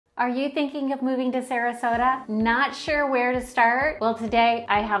Are you thinking of moving to Sarasota? Not sure where to start? Well, today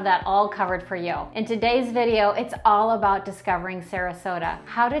I have that all covered for you. In today's video, it's all about discovering Sarasota,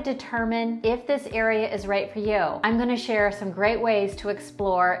 how to determine if this area is right for you. I'm going to share some great ways to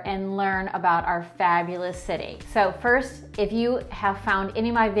explore and learn about our fabulous city. So first, if you have found any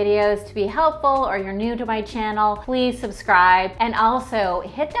of my videos to be helpful or you're new to my channel, please subscribe and also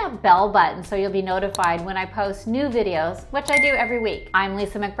hit that bell button so you'll be notified when I post new videos, which I do every week. I'm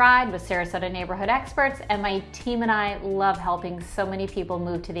Lisa McBride with Sarasota Neighborhood Experts, and my team and I love helping so many people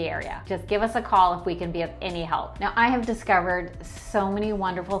move to the area. Just give us a call if we can be of any help. Now, I have discovered so many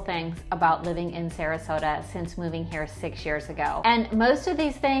wonderful things about living in Sarasota since moving here 6 years ago. And most of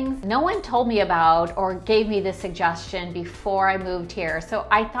these things, no one told me about or gave me this suggestion before I moved here. So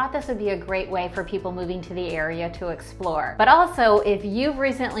I thought this would be a great way for people moving to the area to explore. But also, if you've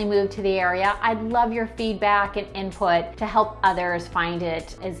recently moved to the area, I'd love your feedback and input to help others find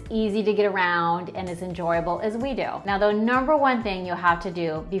it as easy to get around and as enjoyable as we do. Now, the number one thing you have to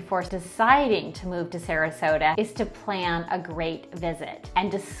do before deciding to move to Sarasota is to plan a great visit and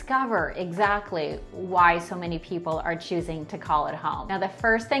discover exactly why so many people are choosing to call it home. Now, the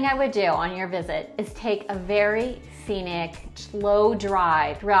first thing I would do on your visit is take a very scenic, slow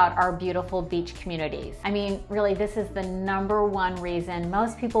drive throughout our beautiful beach communities. I mean, really, this is the number one reason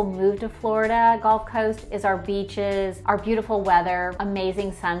most people move to Florida Gulf Coast is our beaches, our beautiful weather,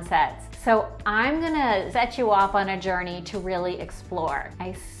 amazing sunsets. So I'm gonna set you off on a journey to really explore.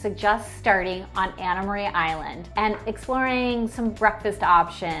 I suggest starting on Anna Maria Island and exploring some breakfast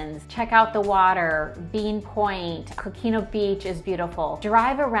options. Check out the water, Bean Point, Coquino Beach is beautiful.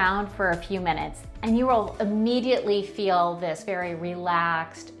 Drive around for a few minutes and you will immediately feel this very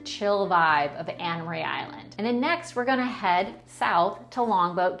relaxed, chill vibe of Anna Maria Island. And then next, we're gonna head south to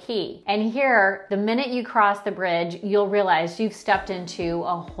Longboat Key. And here, the minute you cross the bridge, you'll realize you've stepped into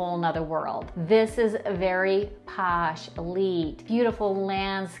a whole nother world. This is very posh, elite, beautiful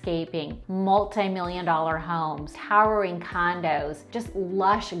landscaping, multi-million-dollar homes, towering condos, just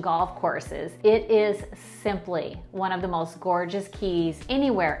lush golf courses. It is simply one of the most gorgeous keys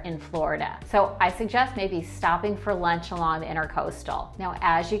anywhere in Florida. So I suggest maybe stopping for lunch along the Intercoastal. Now,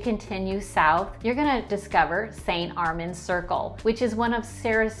 as you continue south, you're gonna discover St. Armand's Circle, which is one of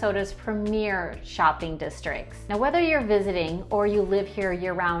Sarasota's premier shopping districts. Now, whether you're visiting or you live here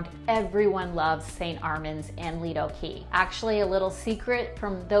year-round, everyone loves St. Armand's and Lido Key. Actually, a little secret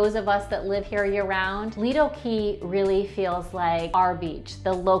from those of us that live here year-round, Lido Key really feels like our beach,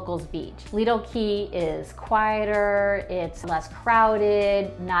 the locals' beach. Lido Key is quieter, it's less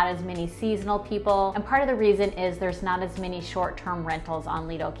crowded, not as many seasonal people, and part of the reason is there's not as many short-term rentals on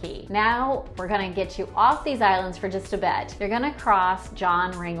Lido Key. Now, we're gonna get you off these islands for just a bit. You're gonna cross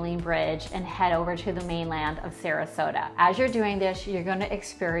John Ringling Bridge and head over to the mainland of Sarasota. As you're doing this, you're gonna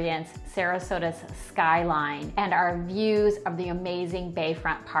experience Sarasota's skyline and our views of the amazing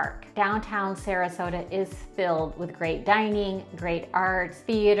Bayfront Park. Downtown Sarasota is filled with great dining, great arts,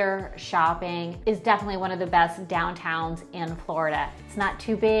 theater, shopping. Is definitely one of the best downtowns in Florida. It's not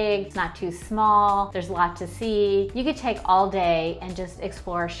too big, it's not too small, there's a lot to see. You could take all day and just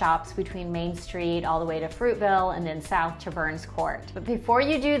explore shops between Main Street all the way to Fruitville and then south to Burns Court. But before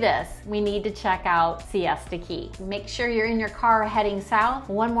you do this, we need to check out Siesta Key. Make sure you're in your car heading south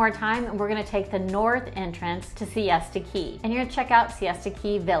one more time, and we're gonna take the north entrance to Siesta Key. And you're gonna check out Siesta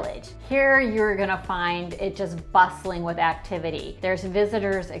Key Village. Here you're gonna find it just bustling with activity. There's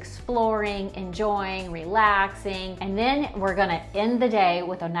visitors exploring, enjoying, relaxing, and then we're gonna end the day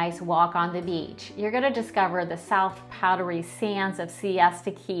with a nice walk on the beach. You're gonna discover the south powdery sands of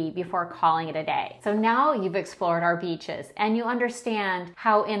Siesta Key before calling it a day. So now you've explored our beaches and you understand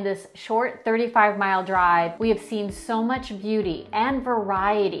how in this short 35-mile drive, we have seen so much beauty and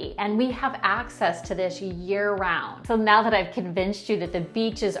variety, and we have access to this year-round. So now that I've convinced you that the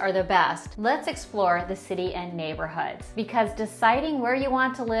beaches are the best, let's explore the city and neighborhoods, because deciding where you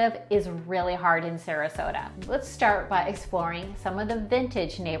want to live is really hard in Sarasota. Let's start by exploring some of the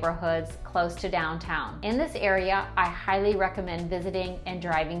vintage neighborhoods close to downtown. In this area, I highly recommend visiting and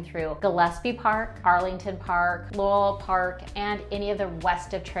driving through Gillespie Park, Arlington Park, Lowell Park, and any of the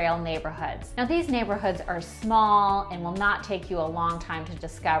West of Trail neighborhoods. Now, these neighborhoods are small and will not take you a long time to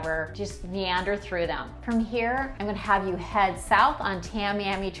discover. Just meander through them. From here, I'm gonna have you head south on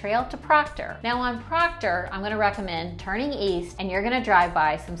Tamiami Trail to Proctor. Now on Proctor, I'm gonna recommend turning east, and you're gonna drive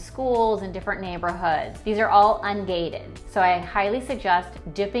by some schools and different neighborhoods. These are all ungated, so I highly suggest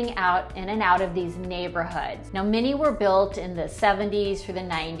dipping out in and out of these neighborhoods. Now, many were built in the 70s through the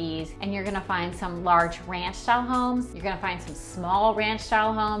 90s, and you're gonna find some large ranch style homes. You're gonna find some small ranch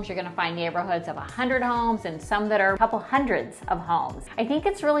style homes. You're gonna find neighborhoods of 100 homes and some that are a couple hundreds of homes. I think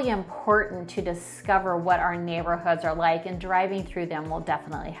it's really really important to discover what our neighborhoods are like, and driving through them will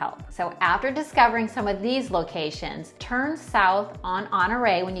definitely help. So after discovering some of these locations, turn south on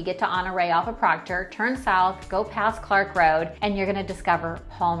Honore. When you get to Honore off of Proctor, turn south, go past Clark Road, and you're gonna discover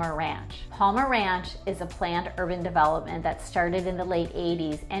Palmer Ranch. Palmer Ranch is a planned urban development that started in the late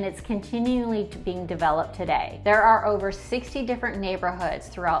 80s, and it's continually being developed today. There are over 60 different neighborhoods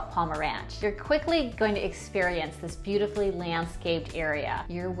throughout Palmer Ranch. You're quickly going to experience this beautifully landscaped area.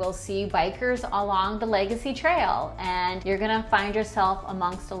 You will see bikers along the Legacy Trail, and you're gonna find yourself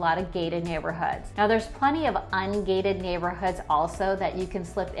amongst a lot of gated neighborhoods. Now there's plenty of ungated neighborhoods also that you can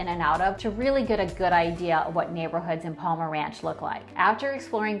slip in and out of to really get a good idea of what neighborhoods in Palmer Ranch look like. After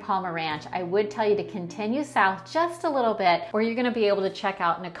exploring Palmer Ranch, I would tell you to continue south just a little bit, where you're gonna be able to check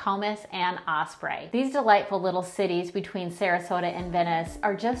out Nokomis and Osprey. These delightful little cities between Sarasota and Venice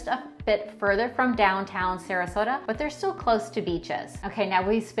are just a bit further from downtown Sarasota, but they're still close to beaches. Okay, now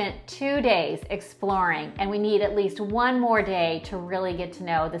we spent 2 days exploring, and we need at least one more day to really get to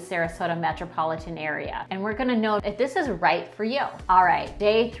know the Sarasota metropolitan area. And we're gonna know if this is right for you. All right,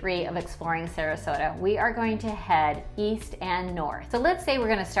 day 3 of exploring Sarasota. We are going to head east and north. So let's say we're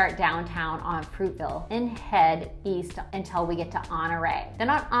gonna start downtown on Fruitville and head east until we get to Honore.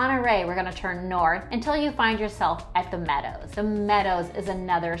 Then on Honore, we're gonna turn north until you find yourself at the Meadows. The Meadows is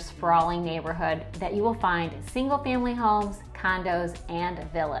another sprawling neighborhood that you will find single-family homes, condos, and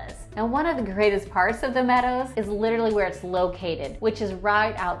villas. Now, one of the greatest parts of the Meadows is literally where it's located, which is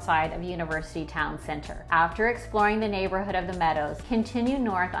right outside of University Town Center. After exploring the neighborhood of the Meadows, continue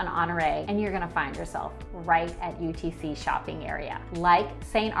north on Honore, and you're gonna find yourself right at UTC shopping area. Like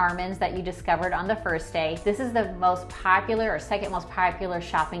St. Armand's that you discovered on the first day, this is the most popular or second most popular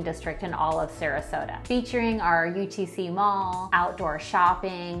shopping district in all of Sarasota, featuring our UTC Mall, outdoor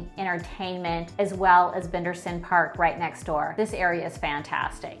shopping, entertainment, as well as Benderson Park right next door. This area is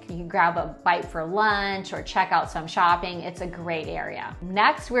fantastic. You can grab a bite for lunch or check out some shopping. It's a great area.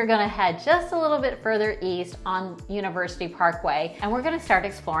 Next, we're gonna head just a little bit further east on University Parkway, and we're gonna start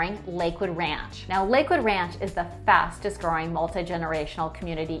exploring Lakewood Ranch. Now, Lakewood Ranch is the fastest growing multi-generational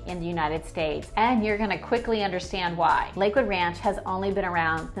community in the United States, and you're gonna quickly understand why. Lakewood Ranch has only been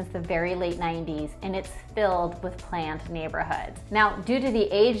around since the very late 90s, and it's filled with planned neighborhoods. Now, due to the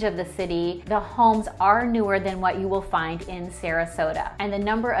age of the city, the homes are newer than what you will find in Sarasota, and the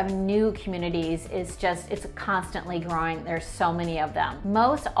number of new communities is it's constantly growing. There's so many of them.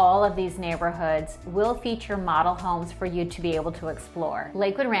 Most all of these neighborhoods will feature model homes for you to be able to explore.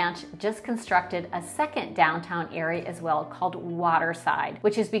 Lakewood Ranch just constructed a second downtown area as well called Waterside,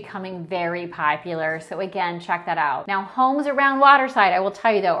 which is becoming very popular. So again, check that out. Now, homes around Waterside, I will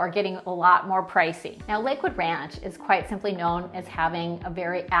tell you though, are getting a lot more pricey. Now, Lakewood Ranch is quite simply known as having a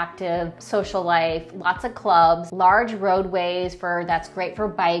very active social life, lots of clubs, large roadways that's great for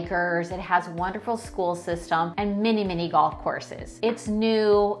bikers. It has a wonderful school system and many golf courses. It's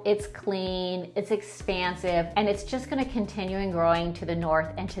new, it's clean, it's expansive, and it's just gonna continue and growing to the north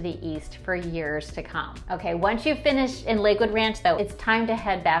and to the east for years to come. Okay, once you've finished in Lakewood Ranch though, it's time to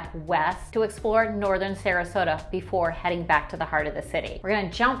head back west to explore northern Sarasota before heading back to the heart of the city. We're gonna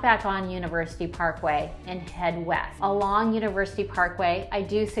jump back on University Parkway and head west. Along University Parkway, I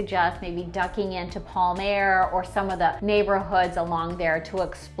do suggest maybe ducking into Palmer or some of the neighborhoods along there to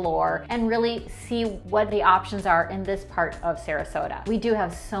explore and really see what the options are in this part of Sarasota. We do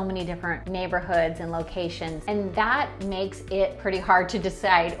have so many different neighborhoods and locations, and that makes it pretty hard to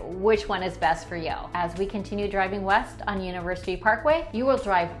decide which one is best for you. As we continue driving west on University Parkway, you will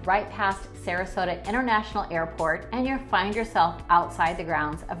drive right past Sarasota International Airport, and you'll find yourself outside the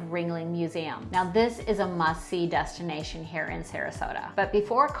grounds of Ringling Museum. Now, this is a must-see destination here in Sarasota. But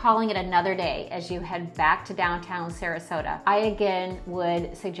before calling it another day, as you head back to downtown Sarasota, I again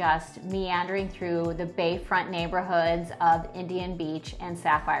would suggest meandering through the bayfront neighborhoods of Indian Beach and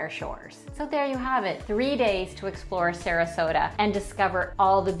Sapphire Shores. So there you have it, 3 days to explore Sarasota and discover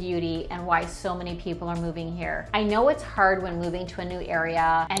all the beauty and why so many people are moving here. I know it's hard when moving to a new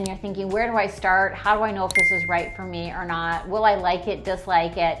area and you're thinking, where do I start? How do I know if this is right for me or not? Will I like it,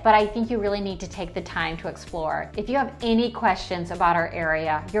 dislike it? But I think you really need to take the time to explore. If you have any questions about our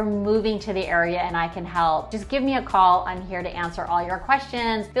area, you're moving to the area and I can help, just give me a call. I'm here to answer all your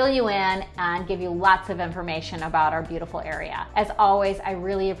questions, fill you in, and give you lots of information about our beautiful area. As always, I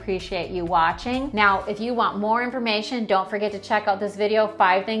really appreciate you watching. Now, if you want more information, don't forget to check out this video,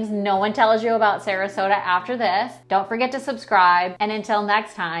 5 things no one tells you about Sarasota after this. Don't forget to subscribe, and until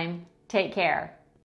next time, take care.